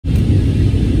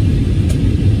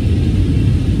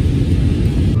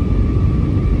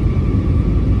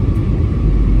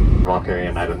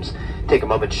carry-on items. Take a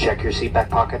moment to check your seat back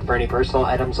pocket for any personal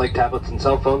items like tablets and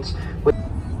cell phones.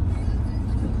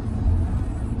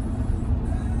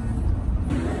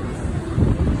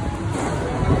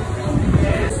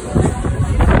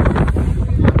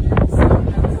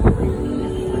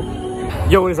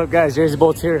 Yo, what is up, guys?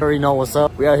 JrzBolTz here. You already know what's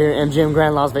up. We out here in MGM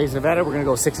Grand, Las Vegas, Nevada. We're gonna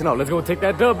go 6-0. Let's go take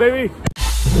that dub, baby.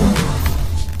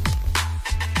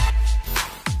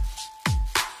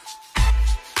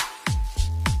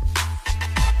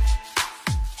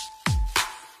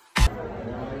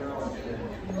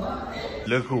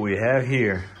 Look who we have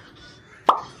here.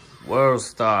 World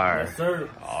Star. Yes, sir.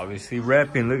 Obviously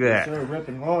repping. Look at that. Yes, sir.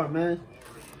 Repping hard, man.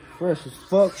 Fresh as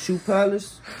fuck. Shoe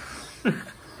Palace.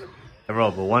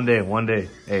 Bro, but one day,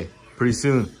 hey, pretty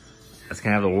soon, that's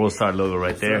gonna have the World Star logo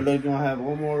right there. So they're gonna have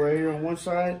one more right here on one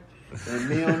side and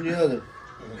me on the other.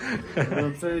 You know what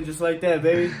I'm saying? Just like that,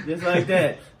 baby. Just like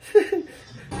that.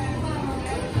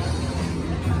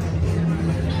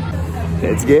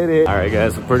 Let's get it. All right,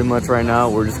 guys, so pretty much right now,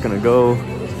 we're just gonna go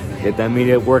get that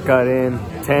media workout in.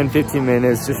 10, 15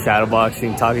 minutes, just shadow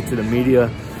boxing, talking to the media.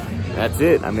 That's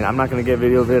it. I mean, I'm not gonna get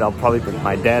video of it. I'll probably put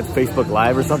my dad's Facebook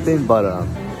Live or something, but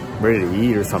ready to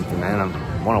eat or something, man. I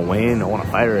want to win. I want to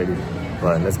fight already.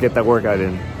 But let's get that workout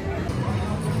in.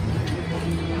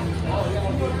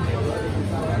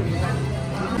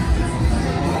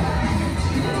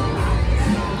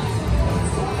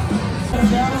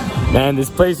 Man, this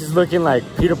place is looking like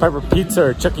Peter Piper Pizza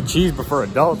or Chuck E. Cheese, but for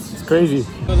adults. It's crazy.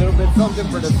 A little bit something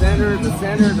for the center.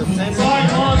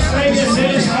 Las Vegas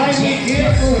is finally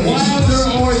here for Wilder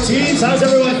Ortiz. How's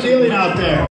everyone feeling out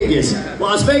there?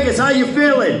 Las Vegas, how you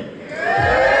feeling?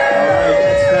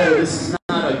 This is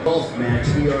not a golf match.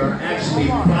 We are actually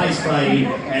prize fighting,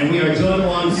 and we are joined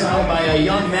alongside by a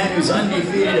young man who's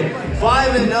undefeated,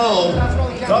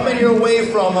 5-0, coming your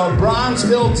way from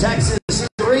Bronzeville, Texas.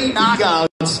 3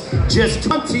 knockouts, just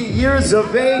 20 years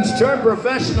of age, turned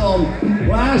professional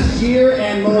last year,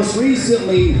 and most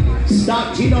recently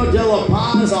stopped Gino De La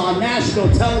Paz on national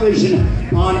television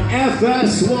on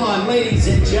FS1. Ladies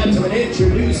and gentlemen,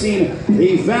 introducing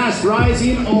the fast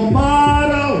rising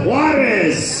Omar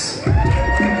Juarez.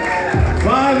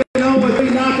 5-0 with 3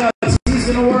 knockouts. He's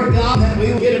going to work out, and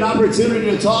we will get an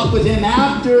opportunity to talk with him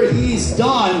after he's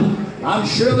done. I'm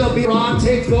sure there'll be on,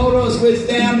 take photos with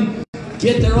them,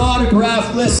 get their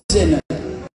autograph. Listen,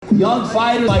 young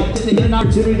fighters like this, they get an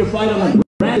opportunity to fight on the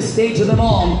grandest stage of them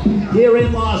all here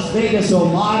in Las Vegas.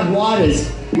 Omar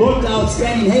Juarez looked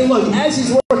outstanding. Hey, look, as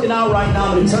he's working out right now,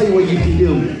 I'm going to tell you what you can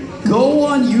do. Go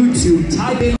on YouTube,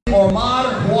 type in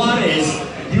Omar Juarez.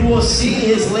 You will see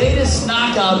his latest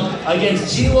knockout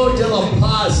against Gino De La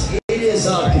Paz. It is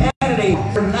a candidate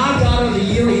for knockout of the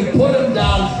year. He put him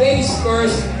down face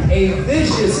first, a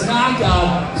vicious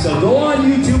knockout. So go on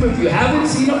YouTube. If you haven't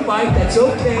seen him fight, that's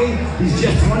okay. He's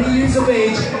just 20 years of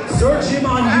age. Search him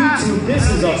on YouTube. This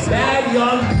is a bad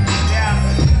young...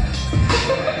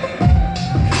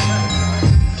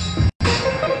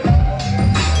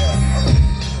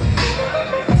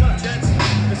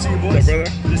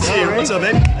 What's up,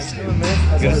 baby?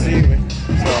 Good to see you, man.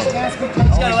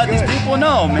 Just gotta let these people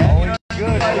know, man.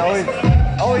 Good.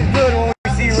 Always good when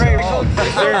we see Ray.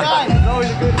 It's always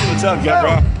a good thing. What's up, good,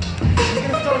 bro?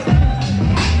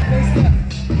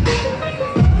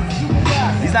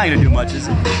 He's not gonna do much, is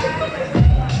he?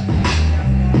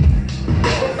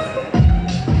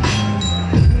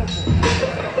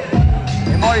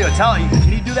 Hey, Mario,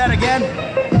 can you do that again?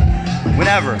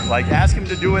 Whenever, like, ask him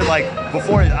to do it like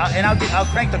before, and I'll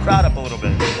crank the crowd up a little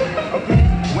bit. Okay.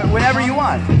 Whenever you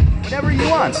want. Whenever you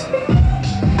want.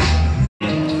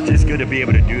 Just good to be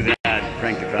able to do that.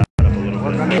 Crank the crowd up a little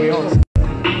bit.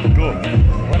 Cool.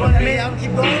 I'll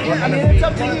keep going. I mean, it's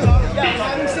up to you.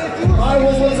 All right,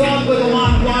 what's up with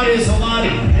Omar Juarez? Omar,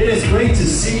 it is great to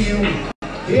see you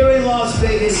here in Las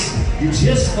Vegas. You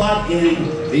just fought in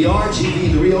the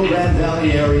RGV, the Rio Grande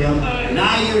Valley area.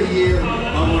 Now you're here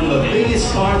on one of the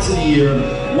biggest cards of the year,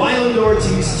 Wilder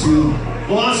Ortiz 2,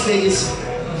 Las Vegas.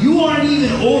 You aren't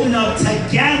even old enough to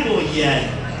gamble yet,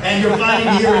 and you're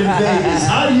fighting here in Vegas.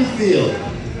 How do you feel?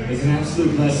 It's an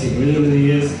absolute blessing, it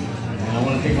really is. And I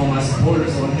want to thank all my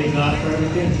supporters, I want to thank God for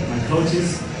everything, my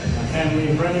coaches, my family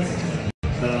and friends.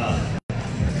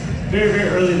 Very, very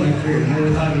early in my career, never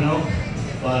thought to know.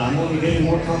 But I'm only getting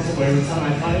more comfortable every time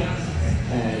I fight,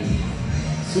 and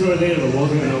sooner or later the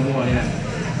world's gonna know who I am.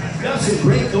 You have some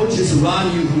great coaches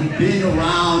around you who've been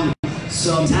around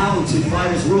some talented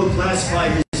fighters, world-class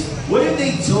fighters. What have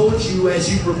they told you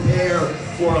as you prepare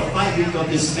for a fight week of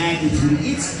this magnitude?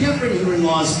 It's different here in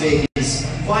Las Vegas.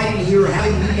 fighting here,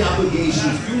 having media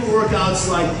obligations, doing workouts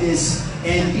like this,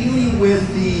 and dealing with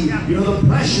the, the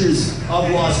pressures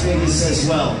of Las Vegas as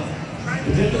well?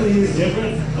 It definitely is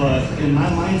different, but in my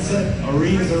mindset, a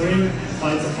ring is a ring,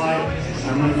 fight's a fight.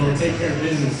 I'm gonna go take care of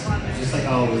business, just like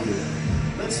I always do.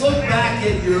 Let's look back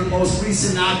at your most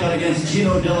recent knockout against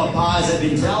Gino De La Paz. I've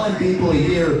been telling people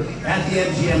here at the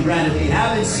MGM Grand, if you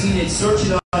haven't seen it, search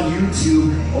it on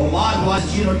YouTube. Omar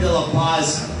was Gino De La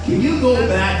Paz. Can you go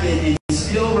back and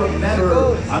still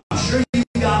remember? I'm sure you've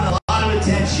gotten a lot of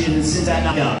attention since that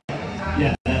knockout.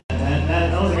 Yeah,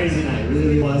 that was a crazy night. It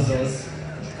really was. There was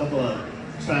a couple of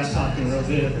trash talking real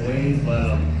bit at the weigh-ins,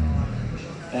 but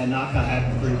that knockout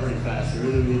happened pretty fast. It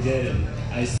really did, and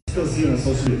I still see it on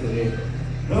social media today.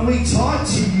 When we talk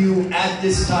to you at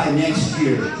this time next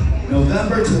year,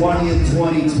 November 20th,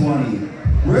 2020,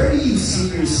 where do you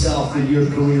see yourself in your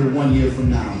career 1 year from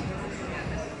now?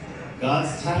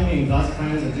 God's timing, God's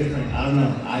plans are different. I don't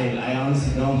know. I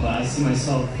honestly don't, but I see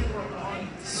myself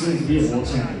soon to be a world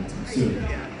champion. Soon.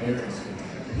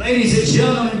 Ladies and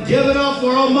gentlemen, give it up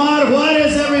for Omar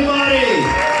Juarez, everybody!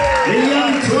 The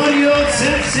young 20-year-old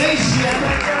sensation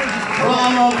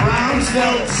from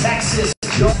Brownsville, Texas.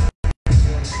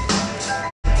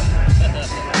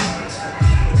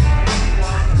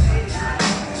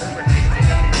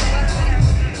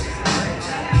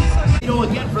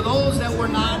 Again, for those that were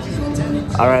not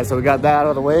attending. All right, so we got that out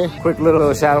of the way. Quick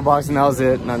little shadow boxing, that was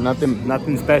it.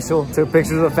 Nothing special. Took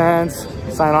pictures of the fans,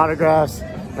 signed autographs.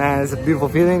 Man, it's a beautiful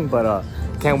feeling, but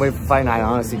can't wait for fight night. I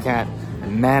honestly can't.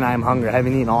 Man, I'm hungry. I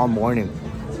haven't eaten all morning.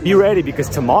 Be ready, because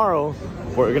tomorrow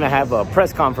we're gonna have a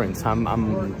press conference.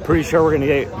 I'm pretty sure we're gonna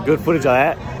get good footage of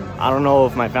that. I don't know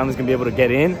if my family's gonna be able to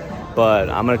get in, but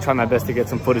I'm gonna try my best to get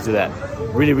some footage of that.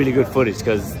 Really good footage,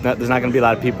 because there's not gonna be a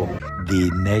lot of people. The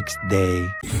next day.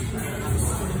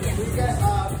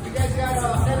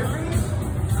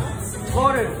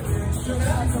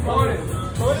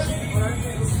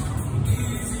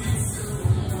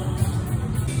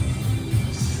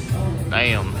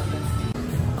 Damn.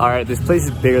 All right, this place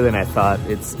is bigger than I thought.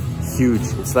 It's huge.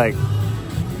 It's like,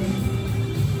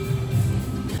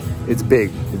 it's big.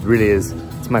 It really is.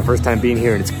 It's my first time being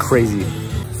here and it's crazy.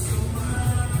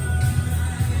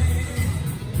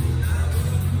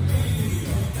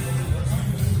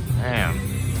 Damn.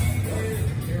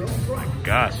 Oh my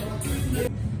gosh.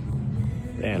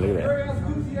 Damn, look at that.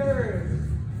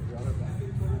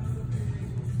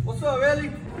 What's up,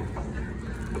 Ellie?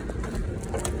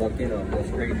 Fucking that's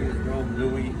crazy, bro.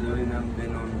 Louis and I've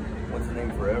been on what's the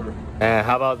name forever. And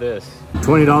how about this?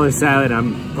 $20 salad.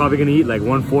 I'm probably gonna eat like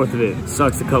 1/4 of it.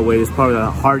 Sucks to cut weight. It's probably the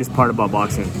hardest part about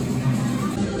boxing.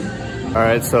 All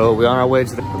right, so we're on our way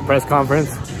to the press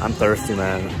conference. I'm thirsty,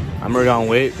 man. I'm already on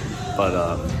weight, but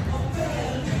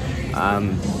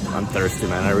I'm thirsty,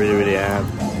 man. I really am.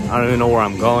 I don't even know where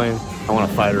I'm going. I want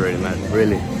to fight already, man.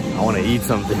 Really, I want to eat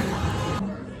something.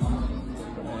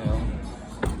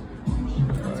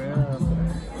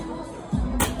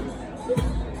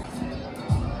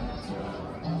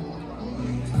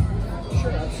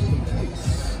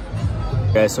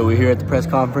 Guys, so we're here at the press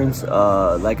conference.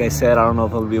 Like I said, I don't know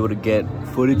if I'll be able to get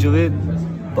footage of it,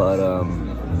 but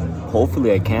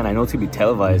hopefully I can. I know it's gonna be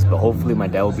televised, but hopefully my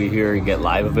dad will be here and get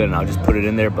live of it and I'll just put it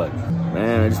in there. But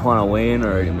man, I just want to weigh in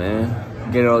already, man.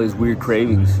 I'm getting all these weird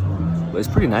cravings, but it's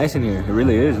pretty nice in here. It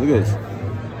really is. Look at this.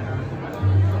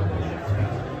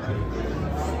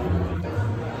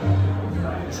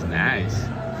 It's nice.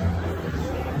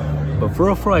 But for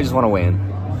real, I just want to weigh in.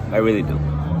 I really do.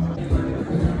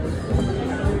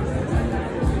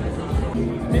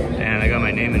 And I got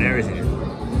my name and everything.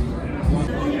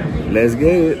 Let's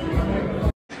get it.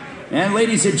 And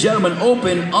ladies and gentlemen,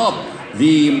 open up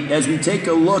as we take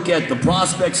a look at the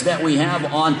prospects that we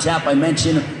have on tap. I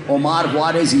mentioned Omar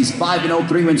Juarez. He's 5-0,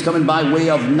 3 wins coming by way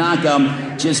of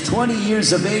knockout. Just 20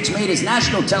 years of age, made his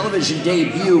national television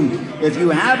debut. If you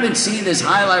haven't seen this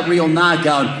highlight reel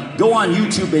knockout, go on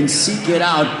YouTube and seek it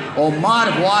out.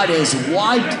 Omar Juarez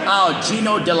wiped out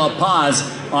Gino De La Paz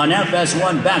on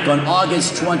FS1 back on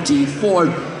August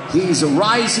 24th. He's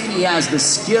rising, he has the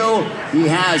skill,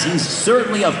 he's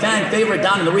certainly a fan favorite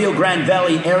down in the Rio Grande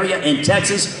Valley area in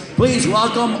Texas. Please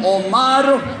welcome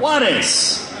Omar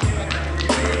Juarez.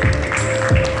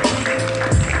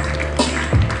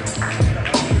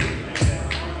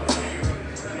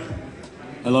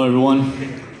 Hello everyone.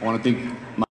 I want to thank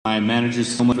my managers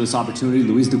so much for this opportunity,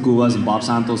 Luis de Cubas and Bob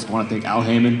Santos. I want to thank Al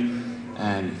Heyman.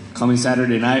 And coming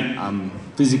Saturday night, I'm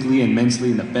physically and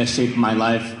mentally in the best shape of my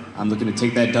life. I'm looking to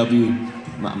take that W.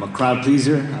 I'm a crowd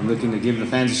pleaser. I'm looking to give the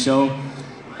fans a show.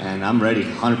 And I'm ready,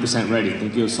 100% ready.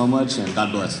 Thank you so much, and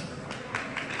God bless.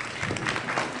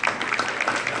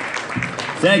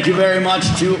 Thank you very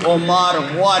much to Omar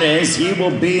Juarez. He will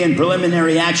be in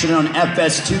preliminary action on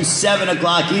FS2, 7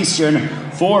 o'clock Eastern,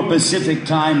 4 Pacific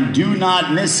time. Do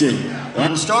not miss it. And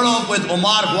we'll start off with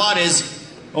Omar Juarez.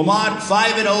 Omar,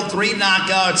 5-0, 3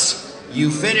 knockouts. You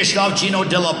finished off Gino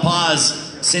De La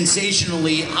Paz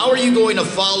sensationally. How are you going to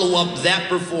follow up that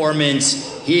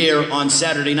performance here on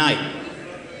Saturday night?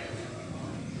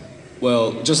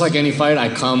 Well, just like any fight, I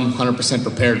come 100%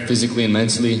 prepared physically and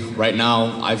mentally. Right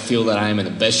now, I feel that I am in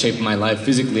the best shape of my life,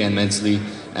 physically and mentally,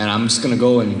 and I'm just going to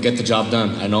go and get the job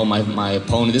done. I know my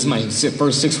opponent, this is my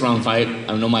first 6-round fight.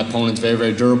 I know my opponent's very,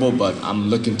 very durable, but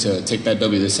I'm looking to take that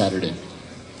W this Saturday.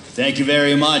 Thank you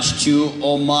very much to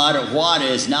Omar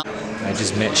Juarez. Now, I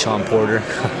just met Sean Porter.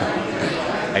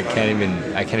 I can't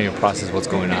even process what's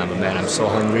going on, but man, I'm so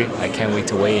hungry. I can't wait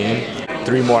to weigh in.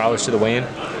 3 more hours to the weigh-in,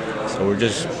 so we're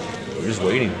just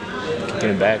waiting, kicking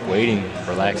it back, waiting,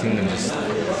 relaxing, and just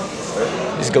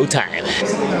go time.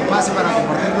 Pase para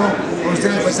compartirlo con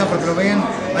ustedes, paisano, para que lo vean.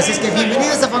 Así es que bienvenido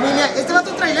a esta familia. Este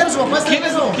vato trailero, su papá está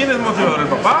eso. ¿Quién es motivador? ¿El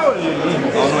papá o el hijo?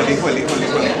 No, el hijo.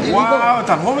 ¡Wow!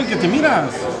 Tan joven que te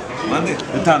miras. Mande.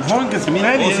 Tan joven que se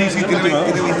mira él. Sí, tiene 20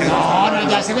 años. No,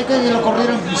 ya se ve que lo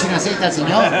corrieron sin aceite al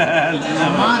señor. No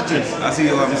marches. Así,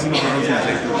 a mí sí me corrieron sin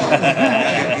aceite.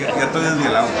 Ya estoy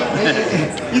desvielado.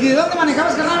 ¿Y de dónde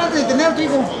manejabas, carnal, antes de tener a tu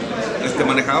hijo?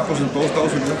 Manejaba pues en todo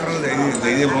Estados Unidos, de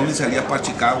ahí de Brooklyn salía para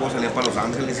Chicago, salía para Los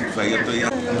Ángeles y pues ahí estoy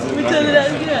ya. Muchas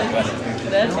gracias.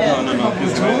 Gracias. No,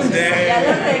 pues ya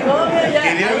lo pegó, ya.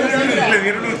 Le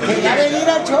dieron un... Quería venir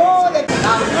al show de...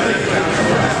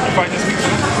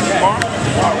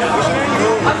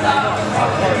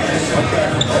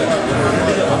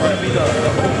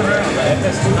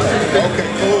 Okay,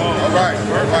 cool. All right.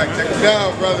 Take it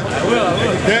down, brother. I will.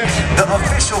 The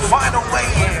official final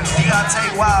weigh-in,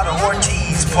 Deontay Wilder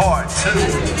Ortiz Part 2.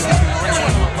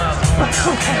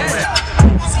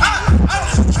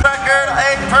 Record,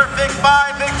 8 perfect,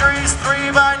 5 victories,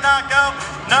 3 by knockout,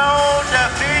 no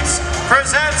defeats.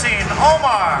 Presenting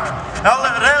Omar El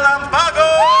Relampago.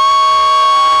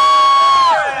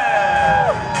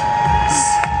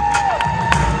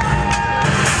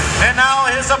 And now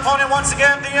his opponent once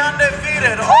again, the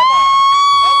undefeated Omar.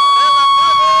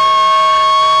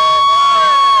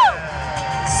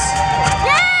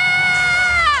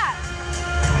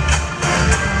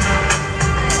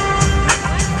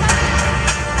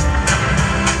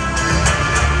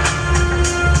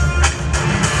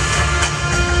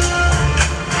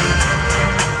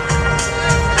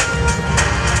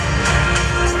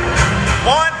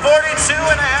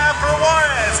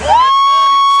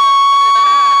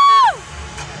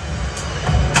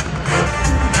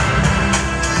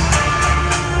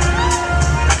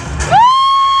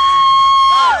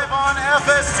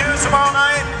 Tomorrow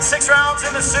night, 6 rounds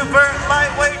in the super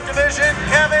lightweight division.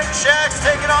 Kevin Shax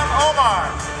taking on Omar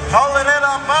El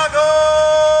Relampago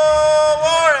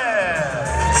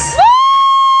Juarez.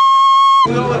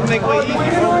 You know what make weight easy?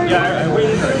 Yeah, I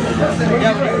weighed in.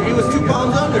 Yeah, he was 2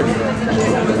 pounds under.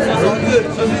 That's all good.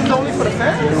 So this is only for the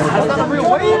fans? That's not a real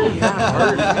weight.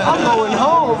 I'm going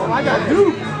home. I got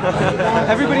duped.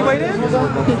 Everybody weighed in?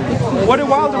 What did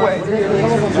Wilder weigh? I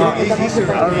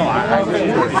don't know.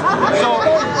 So,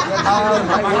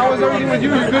 how was everything with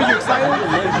you? You're good? You're excited?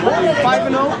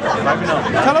 5-0?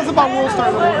 5-0. Tell us about World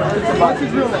Star. What's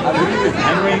his real name?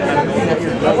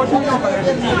 What do you know about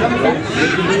him?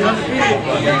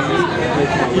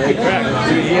 He can crack.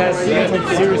 He has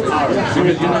serious power.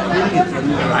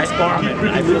 I spar him and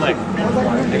I feel like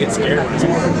I get scared.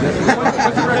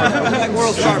 Like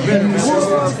World Star better.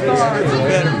 World Star is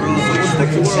better, bro.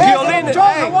 Hey,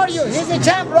 how are you? He's the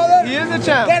champ, brother. He is the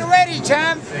champ. Get ready,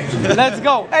 champ. Let's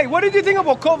go. Hey, what did you think of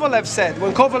what Kovalev said?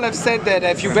 When Kovalev said that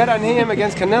if you bet on him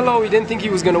against Canelo, he didn't think he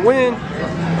was going to win.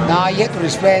 Now you have to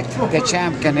respect the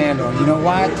champ Canelo. You know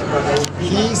what?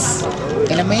 He's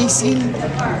an amazing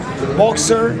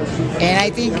boxer, and I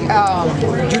think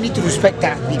you need to respect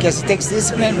that because it takes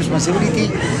discipline, responsibility,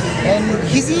 and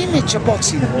he's the image of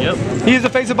boxing. Yep. He is the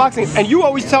face of boxing. And you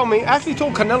always tell me, I actually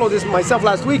told Canelo this myself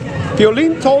last week,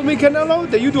 Piolín told me, Canelo,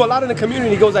 that you do a lot in the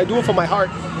community. He goes, I do it for my heart.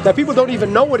 That people don't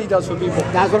even know what he does for people.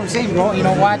 That's what I'm saying, bro. You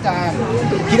know what?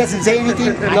 He doesn't say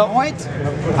anything. No. I know it.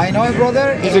 I know it,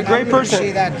 brother. He's a great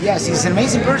person. That, yes, he's an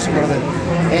amazing person, brother.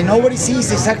 And nobody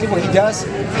sees exactly what he does,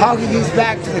 how he gives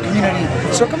back to the community.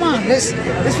 So come on, let's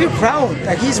feel proud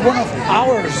that he's one of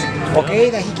ours. Okay,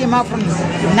 that he came out from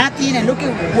nothing and look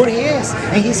at where he is,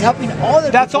 and he's helping other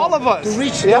That's people all of us to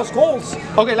reach those goals.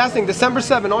 Okay, last thing, December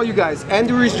 7, all you guys,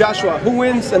 Andy Ruiz, Joshua, who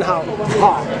wins and how?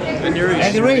 Andy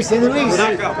Ruiz.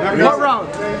 What round?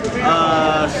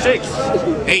 6.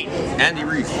 8. Andy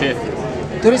Ruiz.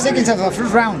 5th. 30 seconds of the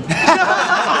first round.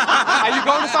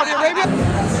 going to Saudi Arabia?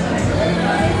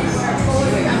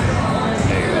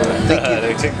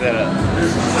 They took that up.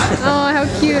 Oh, how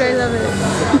cute. I love it.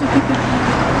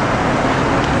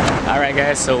 Alright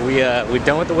guys, so we're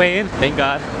done with the weigh-in, thank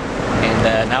God.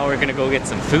 And now we're gonna go get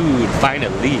some food,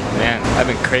 finally. Man, I've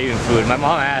been craving food. My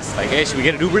mom asked, like, hey, should we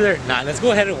get an Uber there? Nah, let's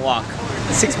go ahead and walk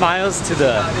 6 miles to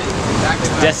the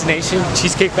destination,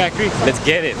 Cheesecake Factory. Let's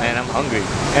get it, man, I'm hungry.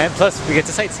 And plus, we get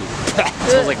to sightsee. It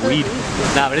smells like weed.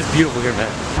 Nah, but it's beautiful here, man.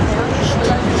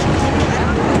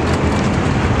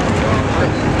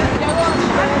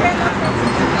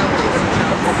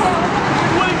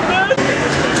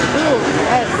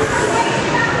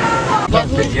 You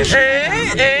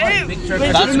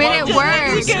made it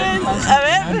work.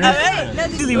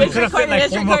 We could have fit like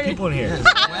 4 more people in here.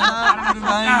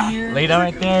 Lay down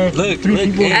right there. Look,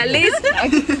 3 people. At least.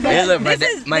 Hey, look,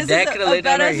 my dad could have laid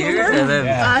down right here.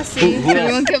 I see.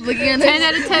 Everyone kept looking at 10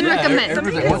 out of 10 recommend.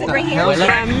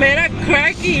 Mera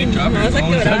cracking. Vamos a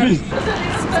quebrar.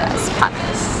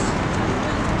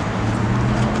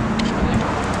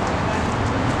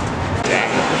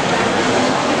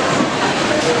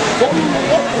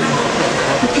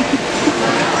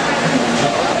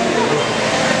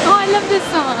 Oh, I love this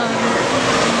song.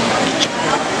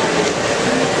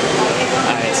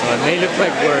 Alright, so it may look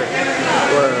like we're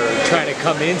trying to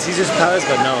come in Caesar's Palace,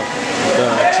 but no.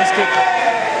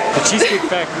 The Cheesecake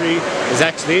Factory is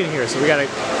actually in here, so we gotta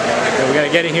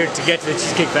get in here to get to the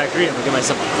Cheesecake Factory and get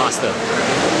myself a pasta.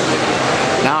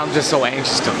 Now I'm just so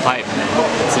anxious to fight, man.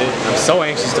 That's it. I'm so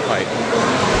anxious to fight.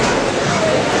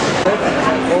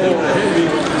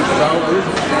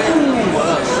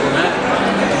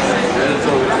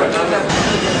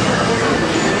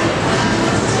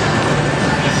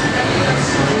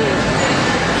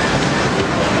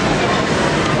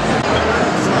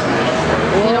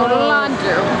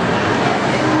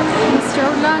 Mr.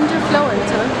 Orlando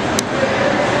Florida.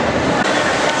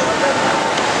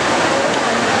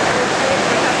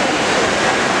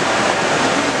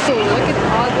 Hey, look at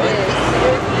all this.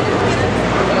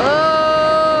 Oh!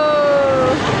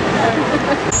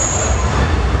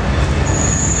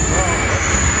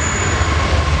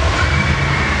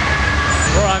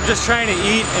 Bro, I'm just trying to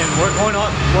eat, and we're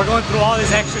going through all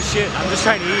this extra shit. I'm just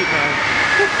trying to eat, man.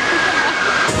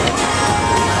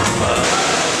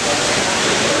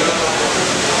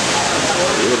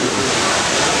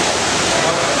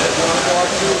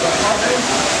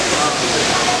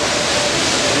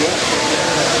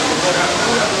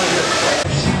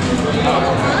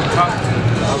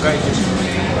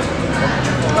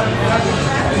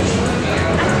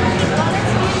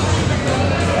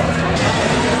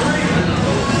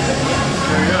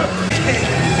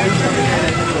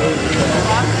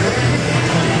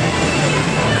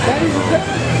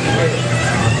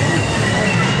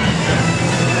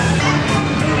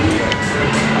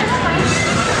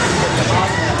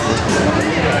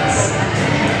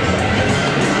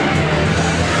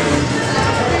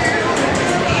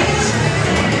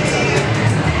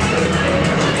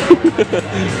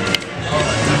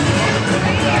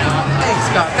 Thanks,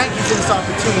 God. Thank you for this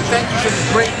opportunity. Thank you for this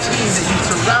great team that you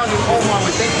surrounded Omar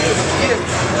with. Thank you for the gift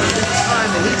of this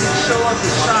time that he can show up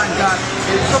and shine, God.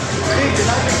 It's something big that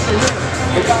I think for him.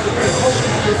 But God, we're going to hold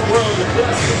in this world and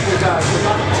bless people, God. So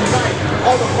God, tonight,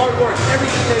 all the hard work,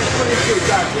 everything that he put into it,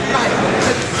 God, tonight,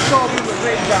 let it show up in the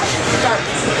ring, God. God,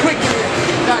 quicken it.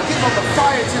 God, give him the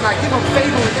fire tonight. Give him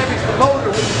favor with every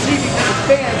promoter, with the TV, with the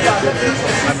fans, God. Let people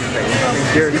see.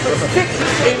 Give us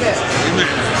victory. Amen.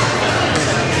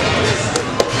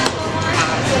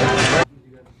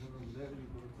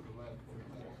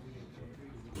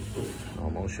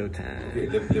 Almost showtime. Okay,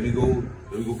 let me go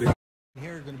get.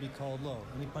 Here are going to be called low.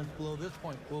 Any punch below this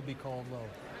point will be called low.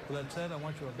 With that said, I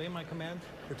want you to obey my commands.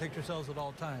 Protect yourselves at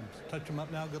all times. Touch them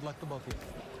up now. Good luck to both of you.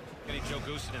 Getting Joe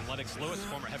Goosen and Lennox Lewis,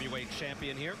 former heavyweight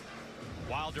champion here.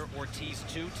 Wilder Ortiz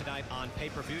 2 tonight on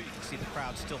pay-per-view. You can see the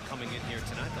crowd still coming in here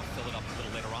tonight. They'll fill it up a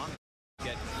little later on.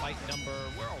 Get fight number,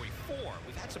 where are we, 4.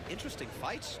 We've had some interesting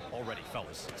fights already,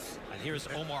 fellas. And here's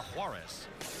Omar Juarez.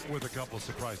 With a couple of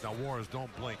surprises. Now, Juarez,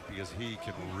 don't blink because he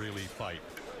can really fight.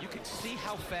 You can see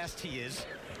how fast he is.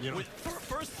 You know, with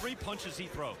first 3 punches he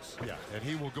throws. Yeah, and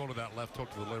he will go to that left hook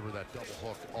to deliver that double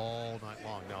hook all night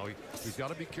long. Now, he's got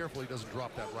to be careful he doesn't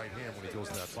drop that right hand when he goes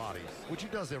to that body, which he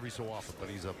does every so often, but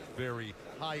he's a very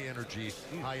high energy,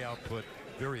 high output,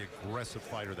 very aggressive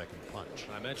fighter that can punch.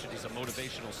 I mentioned he's a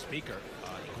motivational speaker.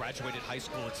 He graduated high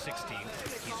school at 16.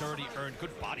 He's already earned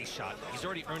good body shot. He's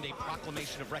already earned a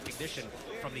proclamation of recognition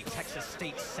from the Texas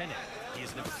State Senate. He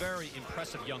is a very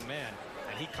impressive young man,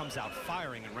 and he comes out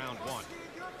firing in round 1.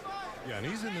 Yeah, and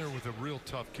he's in there with a real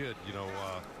tough kid. You know,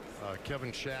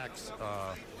 Kevin Shax,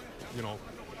 you know,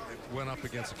 went up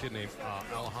against a kid named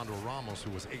Alejandro Ramos,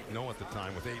 who was 8-0 at the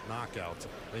time with 8 knockouts.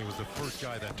 And he was the first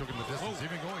guy that took him the distance.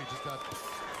 Even going, he just got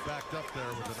backed up there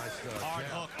with a nice hard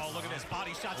jab. hook. Oh, look at this.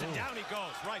 Body shots, and down he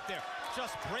goes right there.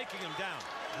 Just breaking him down.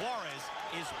 Juarez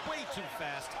is way too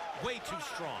fast, way too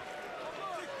strong.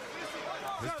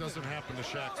 This doesn't happen to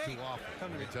Shax too often.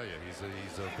 Let me tell you, he's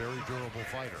a very durable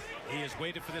fighter. He has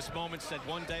waited for this moment, said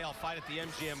one day I'll fight at the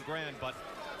MGM Grand, but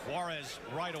Juarez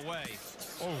right away,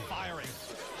 firing.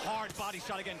 Hard body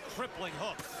shot again, crippling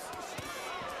hook.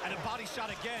 And a body shot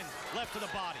again, left to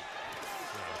the body.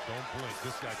 Yeah, don't blink.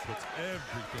 This guy puts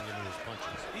everything into his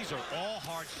punches. These are all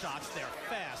hard shots. They're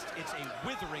fast. It's a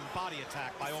withering body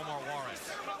attack by Omar Juarez.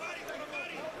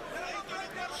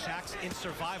 Shax in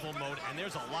survival mode, and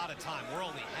there's a lot of time. We're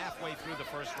only halfway through the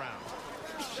first round.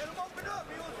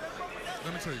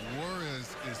 Let me tell you,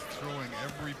 Juarez is throwing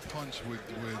every punch with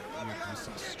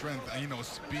some strength, and, you know,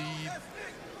 speed.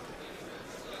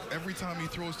 Every time he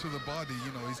throws to the body,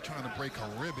 you know, he's trying to break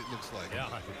a rib, it looks like. Yeah.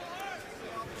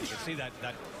 You can see that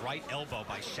right elbow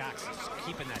by Shax. He's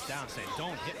keeping that down, saying,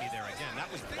 don't hit me there again.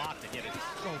 That was blocked again. It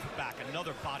drove back.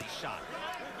 Another body shot.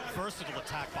 Versatile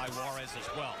attack by Juarez as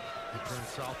well. He turns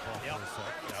southpaw for a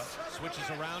sec. Yeah. Switches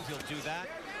around, he'll do that.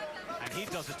 And he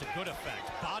does it to good effect.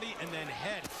 Body and then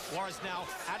head. Juarez now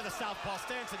out of the southpaw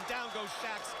stance, and down goes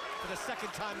Shax for the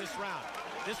second time this round.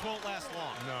 This won't last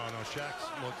long. No, Shax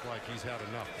looks like he's had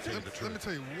enough, to tell you the truth. Let me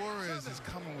tell you, Juarez is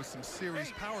coming with some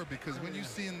serious power, because when you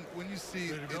see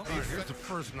Here's the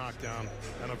first knockdown,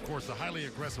 and of course the highly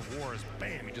aggressive Juarez,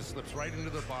 bam, he just slips right into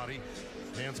their body.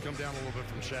 Hands come down a little bit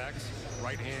from Shax.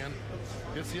 Right hand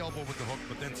hits the elbow with the hook,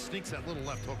 but then sneaks that little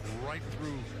left hook right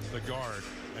through the guard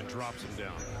and drops him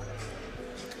down.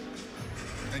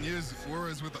 And here's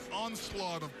Juarez with the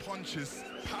onslaught of punches,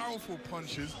 powerful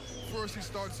punches. First he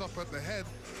starts up at the head,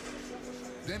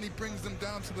 then he brings them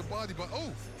down to the body, but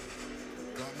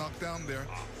got knocked down there.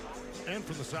 And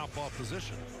from the southpaw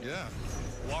position. Yeah.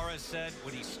 Juarez said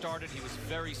when he started he was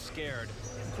very scared.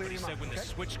 But he said when the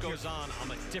switch goes on, I'm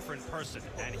a different person,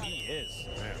 and he is.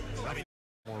 Man, I mean,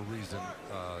 more reason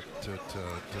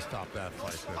to stop that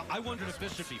fight. I wondered if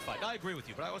this should be fight. I agree with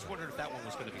you, but I was wondering if that one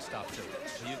was going to be stopped too.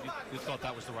 So you thought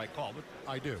that was the right call. But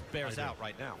I do. Bears out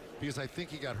right now. Because I think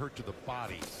he got hurt to the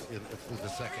body in the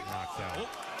second knockdown.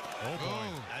 Oh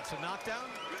boy. That's a knockdown?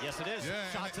 Yes, it is. Yeah,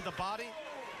 shot to the body.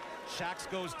 Shax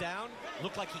goes down.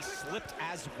 Looked like he slipped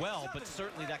as well, but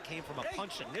certainly that came from a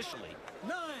punch initially.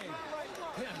 9.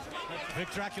 Vic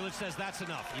Draculich says that's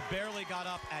enough. He barely got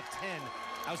up at 10.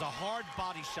 That was a hard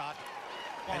body shot.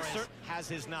 And has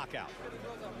his knockout.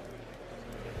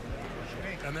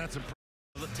 And that's impressive.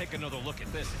 Let's take another look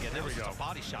at this again. There was just a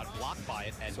body shot blocked by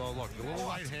it. And so look, the little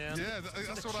right hand. Yeah,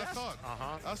 that's what I thought.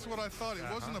 That's what I thought. It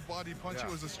wasn't a body punch. It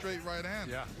was a straight right hand.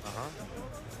 Yeah.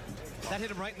 That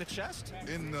hit him right in the chest?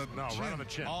 In the chin. Right on the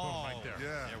chin. Oh, Boom, right there.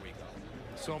 Yeah. There we go.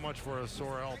 So much for a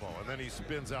sore elbow. And then he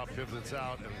spins out, pivots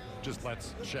out, and just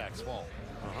lets Shax fall.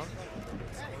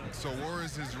 So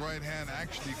Juarez's right hand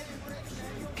actually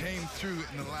came through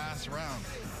in the last round.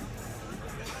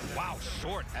 Wow,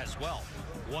 short as well.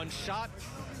 One shot.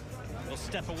 We'll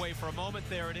step away for a moment.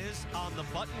 There it is on the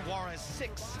button. Juarez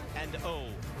 6-0,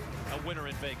 a winner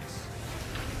in Vegas.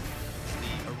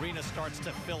 The arena starts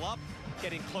to fill up,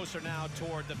 getting closer now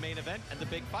toward the main event and the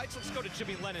big fights. Let's go to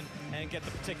Jimmy Lennon and get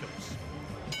the particulars.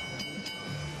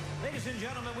 Ladies and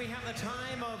gentlemen, we have the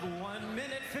time of 1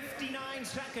 minute 59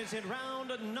 seconds in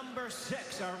round number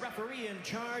 6. Our referee in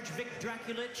charge, Vic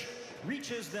Draculich,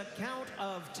 reaches the count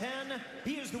of 10.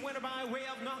 He is the winner by way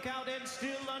of knockout and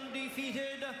still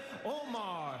undefeated,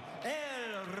 Omar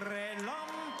El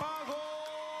Relámpago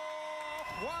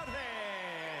Juarez.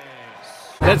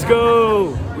 Let's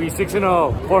go! We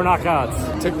 6-0, 4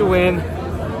 knockouts. Took the win.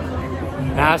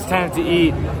 Now it's time to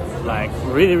eat. Like,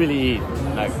 really eat.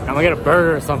 Like, I'm gonna get a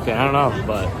burger or something, I don't know.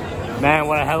 But, man,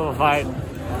 what a hell of a fight.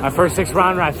 My first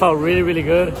 6-rounder, I felt really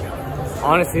good.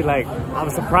 Honestly, like,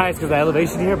 I'm surprised because of the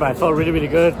elevation here, but I felt really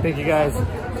good. Thank you guys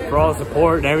for all the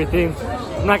support and everything.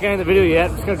 I'm not getting the video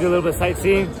yet. I'm just gonna do a little bit of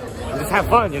sightseeing and just have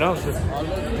fun, you know? Just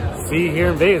see here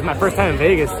in Vegas. My first time in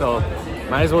Vegas, so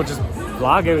might as well just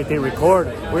vlog everything, record.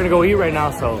 We're gonna go eat right now,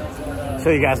 so I'll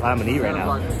show you guys what I'm gonna eat right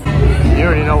now. You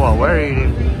already know what we're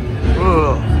eating.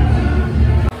 Ooh.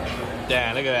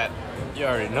 Damn, look at that. You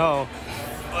already know.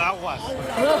 That was.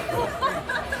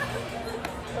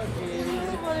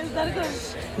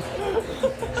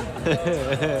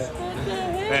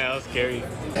 Man, that was scary.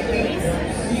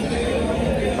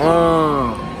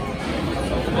 Oh,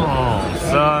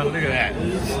 son, look at that.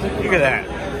 Look at that.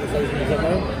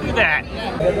 Look at that.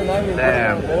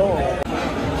 Damn.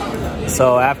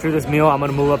 So after this meal, I'm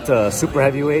gonna move up to super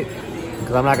heavyweight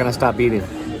because I'm not gonna stop eating.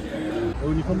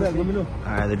 When you come back, let me know.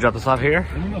 All right, they dropped us off here.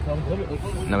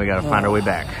 Now we gotta find our way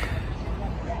back.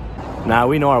 Nah,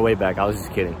 we know our way back. I was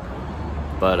just kidding.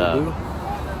 But of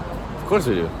course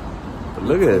we do. But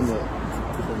look at this.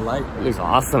 It looks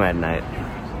awesome at night.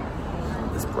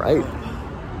 It's bright.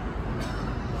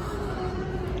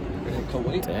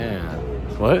 Damn.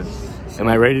 What? Am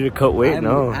I ready to cut weight?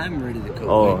 No. I'm ready to cut weight.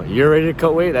 Oh, you're ready to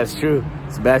cut weight? That's true.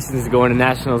 Sebastian's going to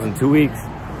nationals in 2 weeks.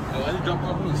 I just jumped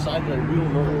off on the side, but we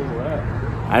don't know where we're at.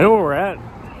 I know where we're at,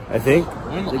 I think.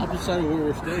 We're on the opposite side of where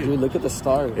we're staying. Dude, look at the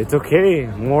stars. It's okay.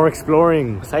 More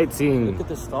exploring, sightseeing. Look at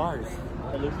the stars.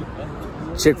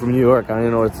 Chick from New York. I don't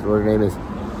even know what her name is.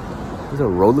 There's a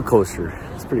roller coaster.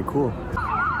 It's pretty cool.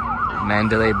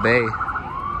 Mandalay Bay.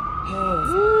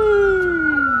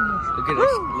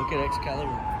 Look at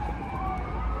Excalibur.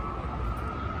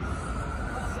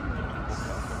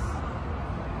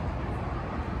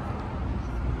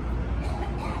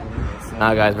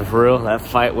 Nah, guys, but for real, that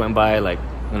fight went by like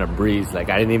in a breeze. Like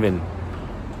I didn't even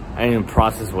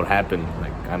process what happened.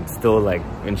 Like I'm still like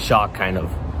in shock, kind of.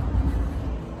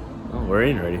 Oh, we're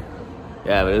in already.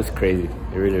 Yeah, but it was crazy.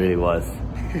 It really, really was.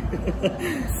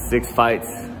 6 fights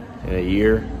in a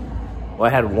year. Well, I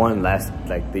had one last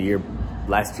year.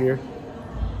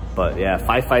 But yeah,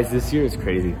 5 fights this year is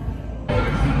crazy.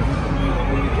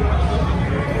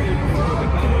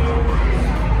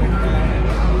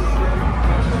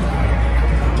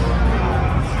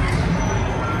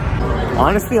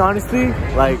 Honestly,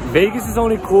 like Vegas is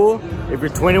only cool if you're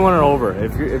 21 or over.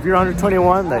 If you're under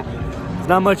 21, like there's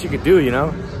not much you could do, you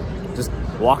know. Just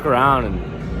walk around and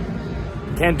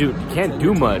you can't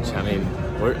do much. I mean,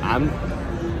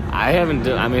 I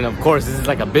mean, of course, this is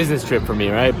like a business trip for me,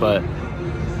 right? But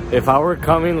if I were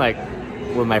coming like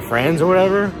with my friends or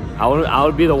whatever, I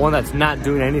would be the one that's not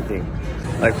doing anything.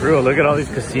 Like for real, look at all these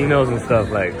casinos and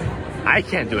stuff. Like I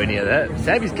can't do any of that.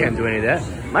 Sabby's can't do any of that.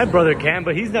 My brother can,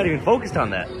 but he's not even focused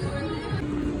on that.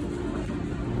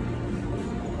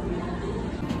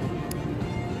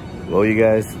 Well, you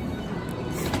guys,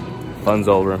 fun's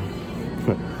over.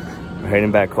 We're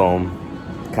heading back home.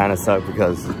 Kind of sucked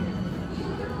because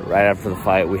right after the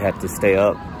fight, we had to stay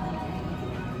up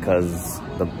because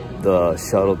the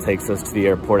shuttle takes us to the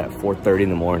airport at 4:30 in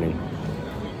the morning.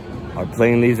 Our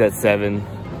plane leaves at 7,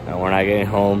 and we're not getting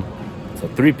home till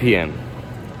 3 p.m.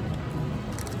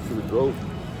 Should we go?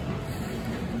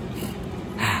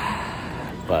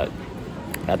 But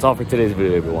that's all for today's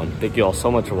video, everyone. Thank you all so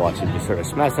much for watching. Be sure to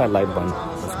smash that like button,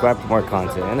 subscribe for more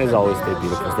content, and as always, stay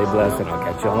beautiful, stay blessed, and I'll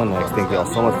catch you on the next. Thank you all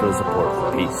so much for the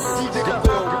support. Peace.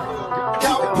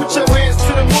 Put your hands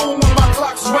to the moon.